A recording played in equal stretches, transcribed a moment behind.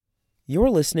You're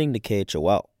listening to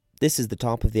KHOL. This is the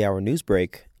top of the hour news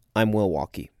break. I'm Will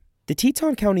Walkie. The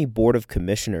Teton County Board of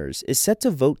Commissioners is set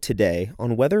to vote today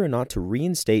on whether or not to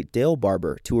reinstate Dale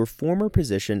Barber to her former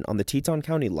position on the Teton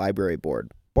County Library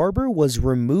Board. Barber was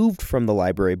removed from the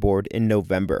library board in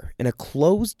November in a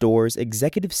closed-doors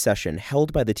executive session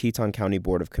held by the Teton County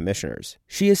Board of Commissioners.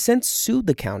 She has since sued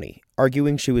the county,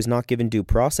 arguing she was not given due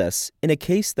process in a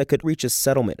case that could reach a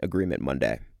settlement agreement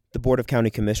Monday. The Board of County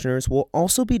Commissioners will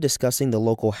also be discussing the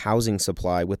local housing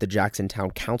supply with the Jackson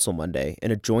Town Council Monday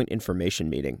in a joint information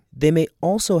meeting. They may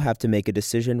also have to make a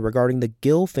decision regarding the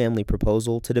Gill family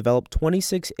proposal to develop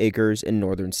 26 acres in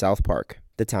northern South Park.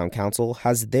 The Town Council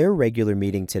has their regular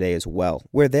meeting today as well,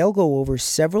 where they'll go over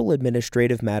several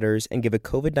administrative matters and give a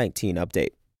COVID-19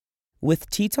 update.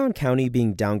 With Teton County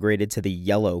being downgraded to the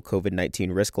yellow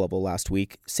COVID-19 risk level last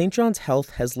week, St. John's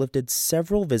Health has lifted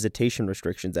several visitation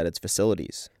restrictions at its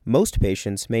facilities. Most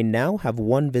patients may now have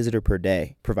one visitor per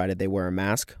day, provided they wear a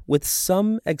mask, with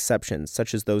some exceptions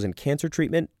such as those in cancer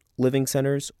treatment, living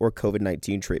centers, or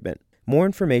COVID-19 treatment. More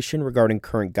information regarding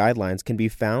current guidelines can be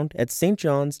found at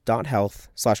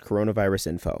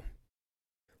stjohns.health/coronavirusinfo.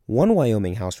 One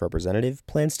Wyoming House representative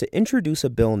plans to introduce a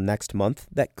bill next month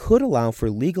that could allow for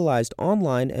legalized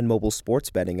online and mobile sports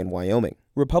betting in Wyoming.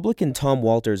 Republican Tom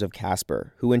Walters of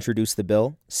Casper, who introduced the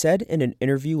bill, said in an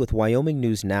interview with Wyoming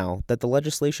News Now that the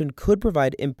legislation could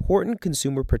provide important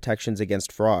consumer protections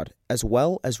against fraud, as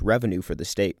well as revenue for the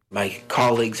state. My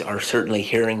colleagues are certainly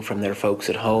hearing from their folks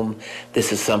at home.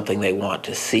 This is something they want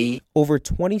to see. Over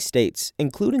 20 states,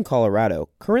 including Colorado,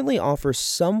 currently offer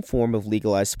some form of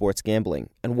legalized sports gambling,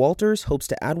 and Walters hopes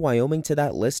to add Wyoming to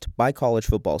that list by college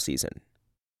football season.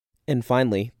 And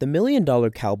finally, the $1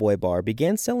 Million Cowboy Bar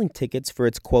began selling tickets for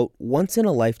its, quote,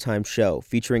 once-in-a-lifetime show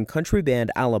featuring country band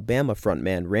Alabama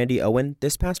frontman Randy Owen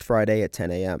this past Friday at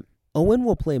 10 a.m. Owen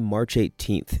will play March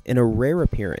 18th in a rare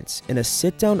appearance in a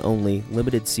sit-down-only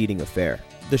limited seating affair.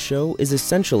 The show is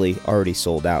essentially already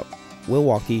sold out. Will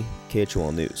Walkie,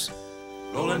 KHOL News.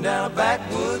 Rolling down a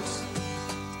backwoods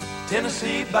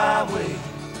Tennessee byway.